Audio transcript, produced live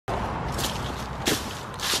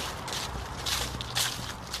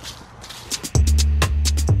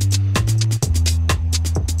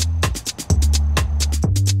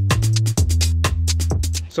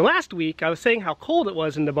So last week I was saying how cold it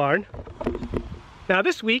was in the barn. Now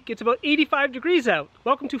this week it's about 85 degrees out.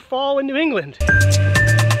 Welcome to fall in New England.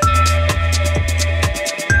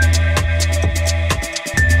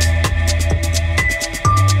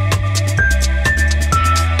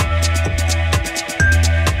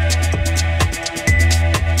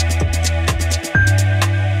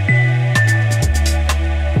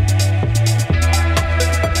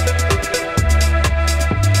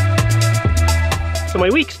 So my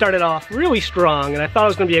week started off really strong and I thought it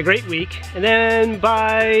was going to be a great week, and then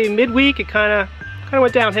by midweek it kind of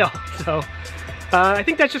went downhill. So I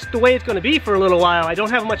think that's just the way it's going to be for a little while. I don't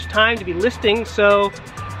have much time to be listing, so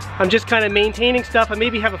I'm just kind of maintaining stuff. I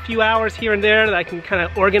maybe have a few hours here and there that I can kind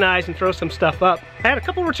of organize and throw some stuff up. I had a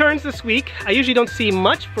couple returns this week. I usually don't see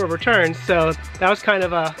much for returns, so that was kind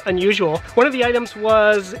of unusual. One of the items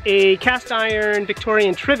was a cast iron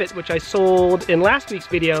Victorian trivet, which I sold in last week's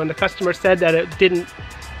video, and the customer said that it didn't,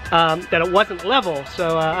 that it wasn't level.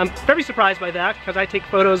 So I'm very surprised by that, because I take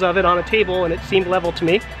photos of it on a table and it seemed level to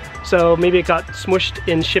me. So maybe it got smushed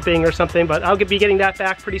in shipping or something, but I'll be getting that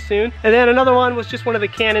back pretty soon. And then another one was just one of the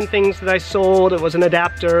Canon things that I sold. It was an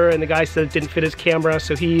adapter, and the guy said it didn't fit his camera,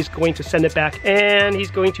 so he's going to send it back, and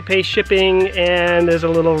he's going to pay shipping, and there's a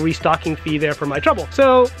little restocking fee there for my trouble.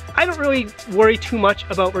 So I don't really worry too much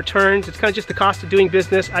about returns. It's kind of just the cost of doing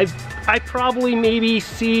business. I probably maybe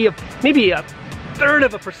see maybe a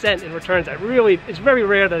 1/3% in returns. It's very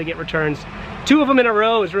rare that I get returns. 2 of them in a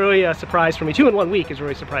row is really a surprise for me. 2 in 1 week is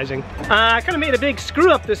really surprising. I kind of made a big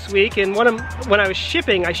screw up this week, and when I was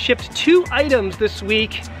shipping, I shipped 2 items this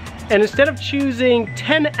week, and instead of choosing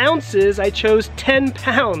 10 ounces, I chose 10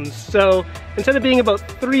 pounds. So instead of being about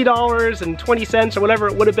 $3.20 or whatever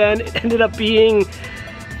it would have been, it ended up being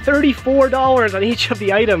 $34 on each of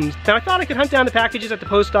the items. Now I thought I could hunt down the packages at the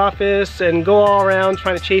post office and go all around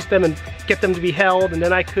trying to chase them and get them to be held, and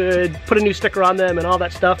then I could put a new sticker on them and all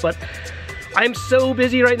that stuff, but I'm so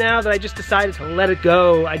busy right now that I just decided to let it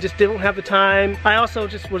go. I just didn't have the time. I also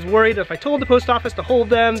just was worried that if I told the post office to hold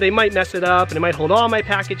them, they might mess it up and it might hold all my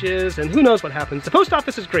packages, and who knows what happens. The post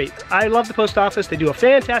office is great. I love the post office. They do a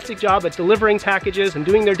fantastic job at delivering packages and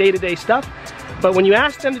doing their day-to-day stuff. But when you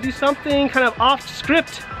ask them to do something kind of off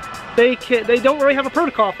script, they don't really have a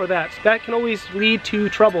protocol for that. That can always lead to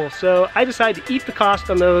trouble. So I decided to eat the cost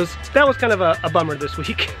on those. That was kind of a bummer this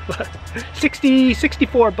week. But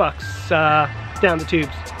 64 bucks down the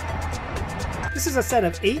tubes. This is a set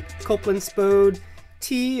of 8 Copeland Spode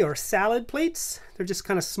tea or salad plates. They're just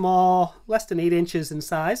kind of small, less than 8 inches in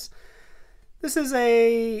size. This is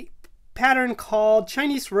a pattern called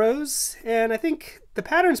Chinese Rose, and I think the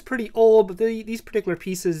pattern's pretty old, but these particular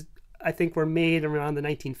pieces I think were made around the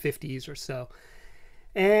 1950s or so.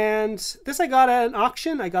 And this I got at an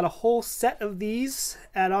auction. I got a whole set of these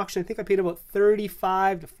at auction. I think I paid about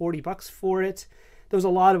 35 to 40 bucks for it. There was a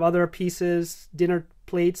lot of other pieces, dinner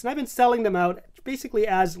plates, and I've been selling them out basically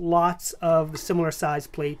as lots of similar size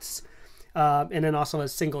plates, and then also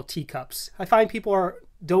as single teacups. I find people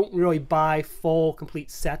don't really buy full complete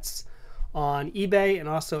sets on eBay, and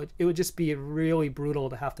also it would just be really brutal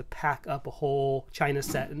to have to pack up a whole China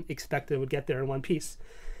set and expect it would get there in one piece.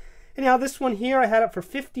 And now this one here I had it for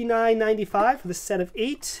 $59.95 for the set of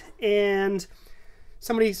 8, and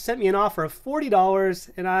somebody sent me an offer of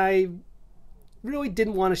 $40, and I really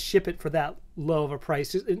didn't want to ship it for that low of a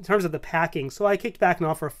price in terms of the packing, so I kicked back an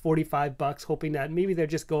offer of 45 bucks, hoping that maybe they'd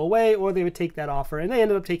just go away or they would take that offer, and they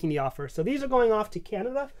ended up taking the offer. So these are going off to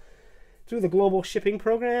Canada through the global shipping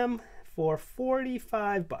program for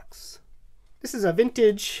 45 bucks. This is a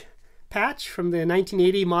vintage patch from the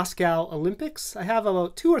 1980 Moscow Olympics. I have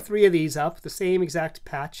about 2 or 3 of these up, the same exact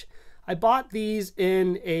patch. I bought these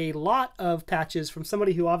in a lot of patches from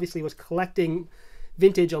somebody who obviously was collecting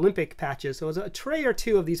vintage Olympic patches. So it was a tray or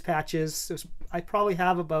 2 of these patches. I probably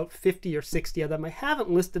have about 50 or 60 of them. I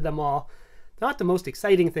haven't listed them all. They're not the most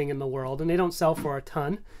exciting thing in the world, and they don't sell for a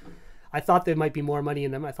ton. I thought there might be more money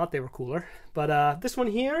in them. I thought they were cooler. But this one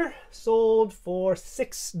here sold for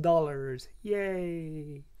 $6.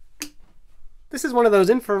 Yay! This is one of those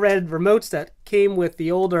infrared remotes that came with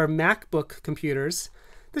the older MacBook computers.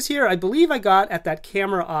 This here, I believe I got at that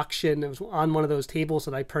camera auction. It was on one of those tables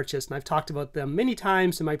that I purchased, and I've talked about them many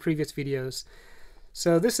times in my previous videos.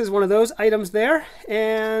 So this is one of those items there,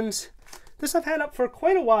 and this I've had up for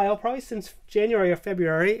quite a while, probably since January or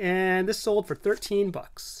February, and this sold for 13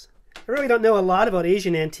 bucks. I really don't know a lot about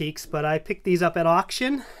Asian antiques, but I picked these up at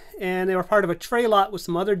auction, and they were part of a tray lot with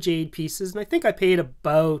some other jade pieces, and I think I paid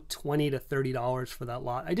about $20 to $30 for that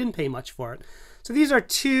lot. I didn't pay much for it. So these are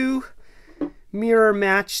 2 mirror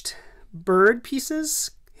matched bird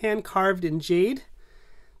pieces, hand carved in jade.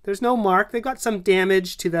 There's no mark. They got some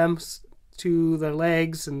damage to them, to their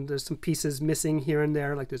legs, and there's some pieces missing here and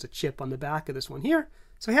there, like there's a chip on the back of this one here.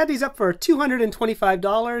 So I had these up for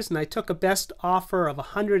 $225, and I took a best offer of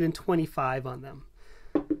 $125 on them.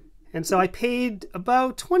 And so I paid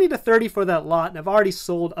about $20 to $30 for that lot, and I've already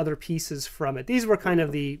sold other pieces from it. These were kind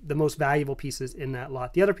of the most valuable pieces in that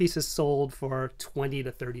lot. The other pieces sold for $20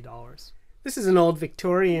 to $30. This is an old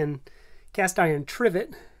Victorian cast iron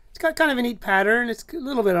trivet. It's got kind of a neat pattern. It's a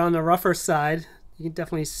little bit on the rougher side. You can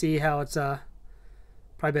definitely see how it's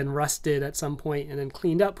probably been rusted at some point and then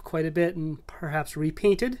cleaned up quite a bit and perhaps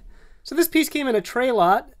repainted. So this piece came in a tray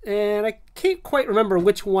lot, and I can't quite remember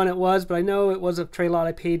which one it was, but I know it was a tray lot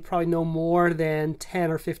I paid probably no more than $10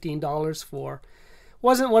 or $15 for. It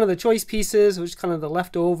wasn't one of the choice pieces, it was kind of the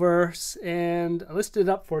leftovers, and I listed it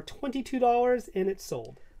up for $22 and it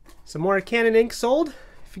sold. Some more Canon ink sold.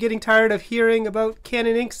 If you're getting tired of hearing about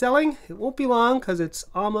Canon ink selling, it won't be long because it's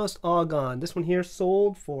almost all gone. This one here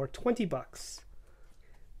sold for 20 bucks.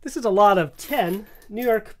 This is a lot of 10 New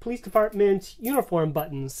York Police Department uniform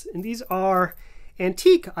buttons, and these are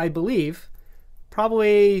antique, I believe,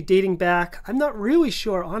 probably dating back, I'm not really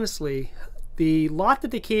sure honestly. The lot that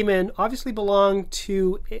they came in obviously belonged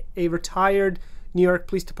to a retired New York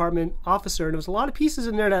Police Department officer, and there was a lot of pieces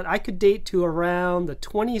in there that I could date to around the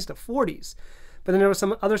 20s to 40s. But then there was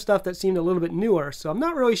some other stuff that seemed a little bit newer, so I'm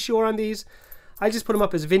not really sure on these. I just put them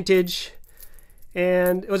up as vintage.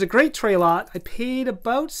 And it was a great tray lot. I paid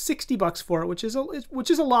about 60 bucks for it, which is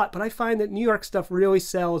a lot, but I find that New York stuff really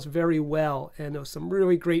sells very well. And there was some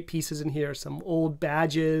really great pieces in here. Some old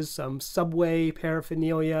badges, some Subway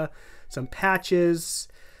paraphernalia, some patches,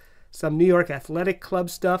 some New York Athletic Club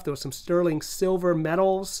stuff. There was some sterling silver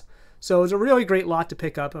medals. So it was a really great lot to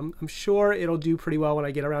pick up. I'm sure it'll do pretty well when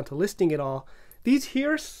I get around to listing it all. These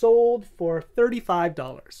here sold for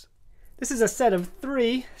 $35. This is a set of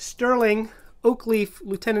 3 sterling oak leaf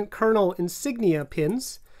lieutenant colonel insignia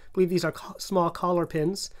pins. I believe these are small collar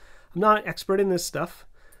pins. I'm not an expert in this stuff,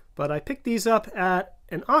 but I picked these up at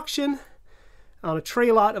an auction on a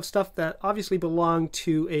tray lot of stuff that obviously belonged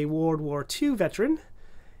to a World War II veteran.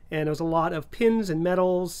 And there was a lot of pins and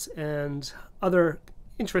medals and other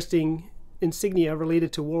interesting insignia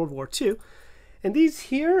related to World War II. And these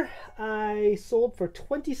here I sold for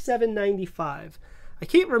 $27.95. I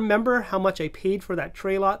can't remember how much I paid for that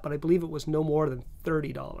tray lot, but I believe it was no more than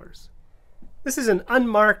 $30. This is an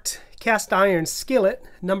unmarked cast iron skillet,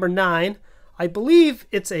 number 9. I believe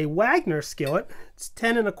it's a Wagner skillet. It's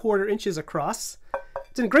 10 1/4 inches across.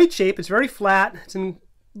 It's in great shape. It's very flat. It's in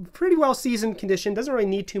pretty well seasoned condition. Doesn't really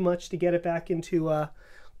need too much to get it back into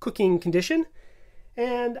cooking condition.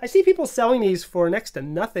 And I see people selling these for next to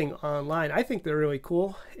nothing online. I think they're really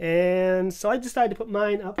cool. And so I decided to put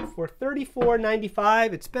mine up for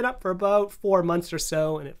 $34.95. It's been up for about 4 months or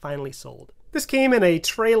so, and it finally sold. This came in a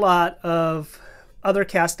tray lot of other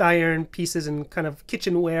cast iron pieces and kind of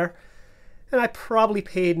kitchenware. And I probably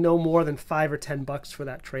paid no more than $5 or $10 for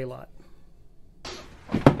that tray lot.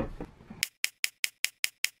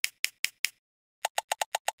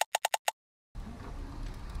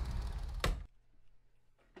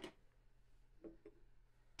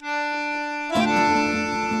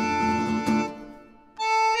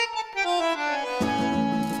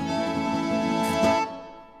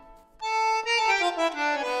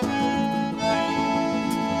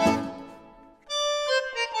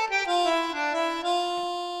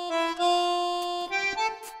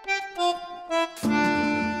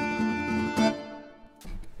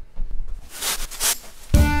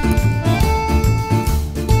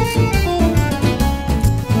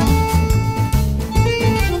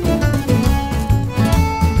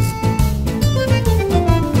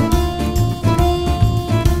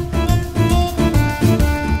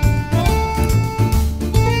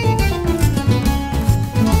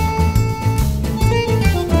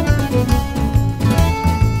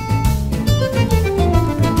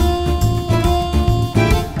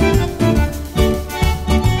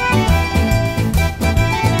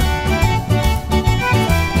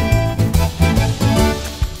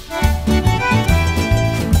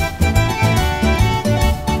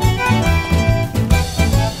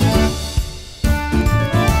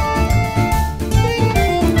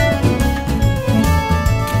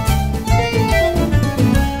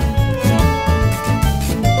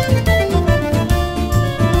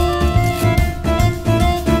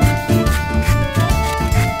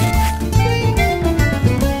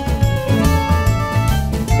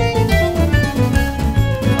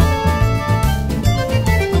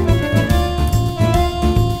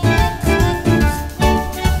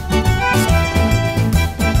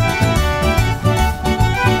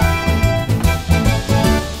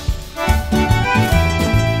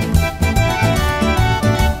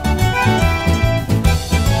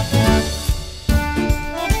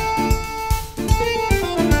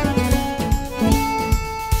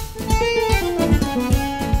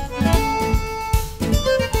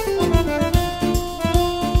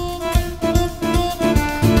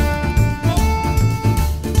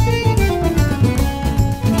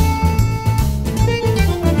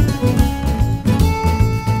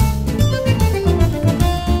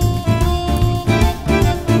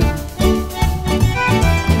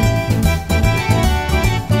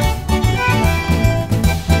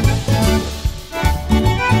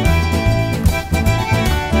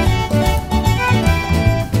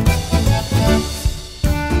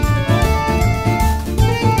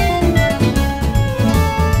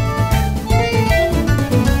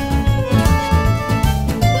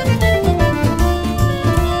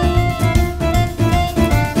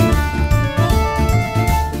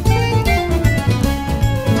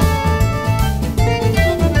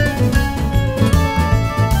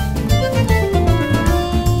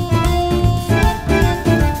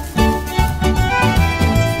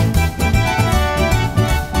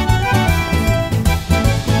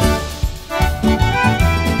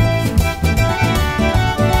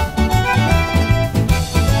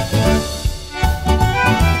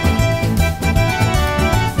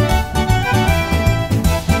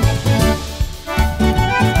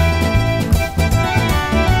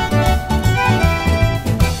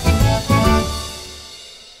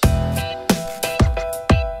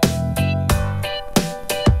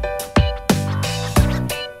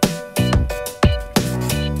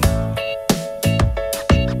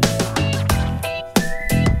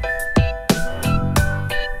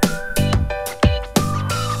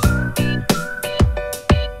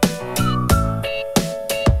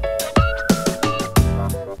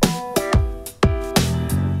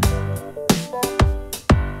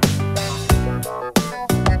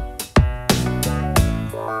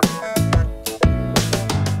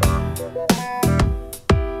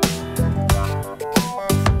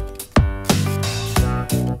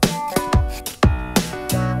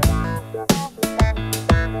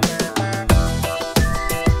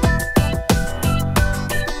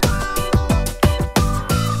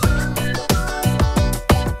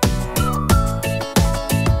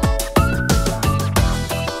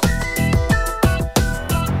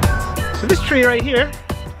 tree right here,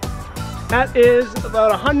 that is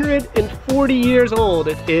about 140 years old.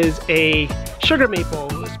 It is a sugar maple.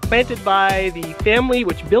 It was planted by the family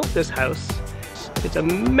which built this house. It's a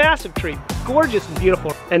massive tree, gorgeous and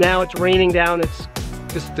beautiful. And now it's raining down. It's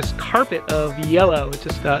just this carpet of yellow. It's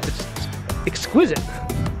just it's exquisite.